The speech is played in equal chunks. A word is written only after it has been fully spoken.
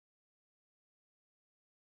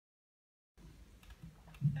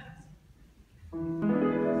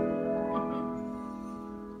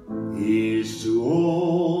Here's to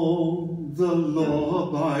all the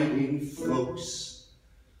law-abiding folks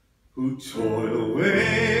who toil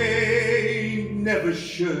away, never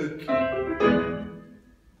shirk. And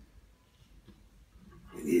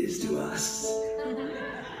here's to us,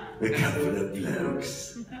 a couple of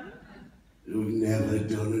blokes who've never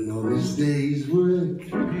done an honest day's work.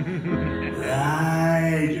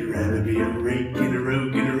 I'd rather be a rake and a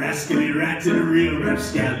rogue and a rascally rat and a real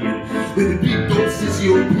rapscallion than a big dog sissy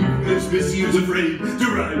old poodle missy who's afraid to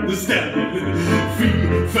ride the stallion.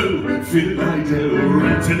 Fee, fo, fiddle-I-do,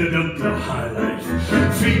 run to the dump, the high life.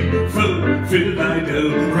 Fee, fo,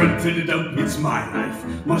 fiddle-I-do, run to the dump, it's my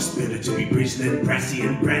life. Much better to be bristling, brassy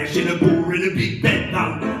and brash in a bore in a big bed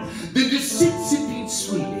bounder than to sit sipping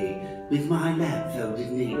sweetly with my lap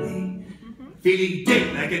folded neatly, feeling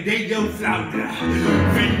dead like a dead old flounder.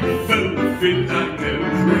 Fee, fo, fiddle-I-do,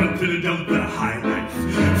 run to the dump, the high life.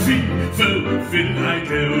 Fee, fo,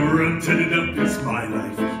 fiddle-I-do, run to the dump, it's my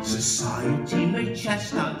life. Society may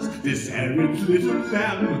chastise this arrant little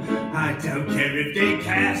lamb. I don't care if they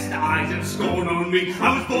cast eyes of scorn on me.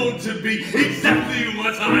 I was born to be exactly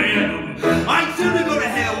what I am. I'd sooner go to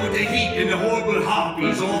hell with the heat and the horrible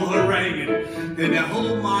harpies all haranguing than to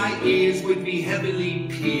hold my ears would be heavily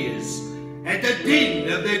pierced at the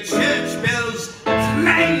din of the church bells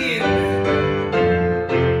clanging.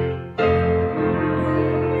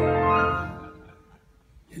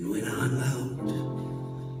 And when I'm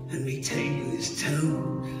old, and me table is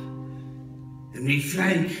toad, and me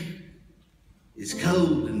flank is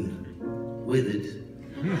cold and withered,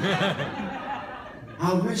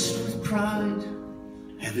 I'll rest with pride,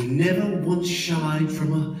 having never once shied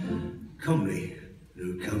from a comely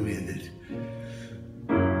who come in it.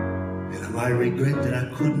 And I might regret that I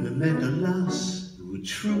couldn't have met a lass who would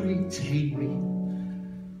truly tame me.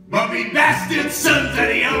 But me bastard sons are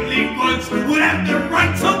the only ones who would have the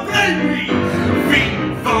right to blame me. Fee,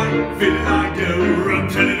 fo, fiddle-I-do, run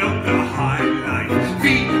to the dump, the high life.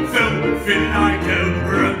 Fee, fo, fiddle-I-do,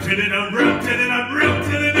 run to the dump, run to the dump, run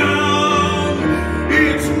to the dump.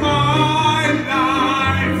 It's my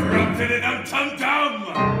life, run to the dump, tum-tum.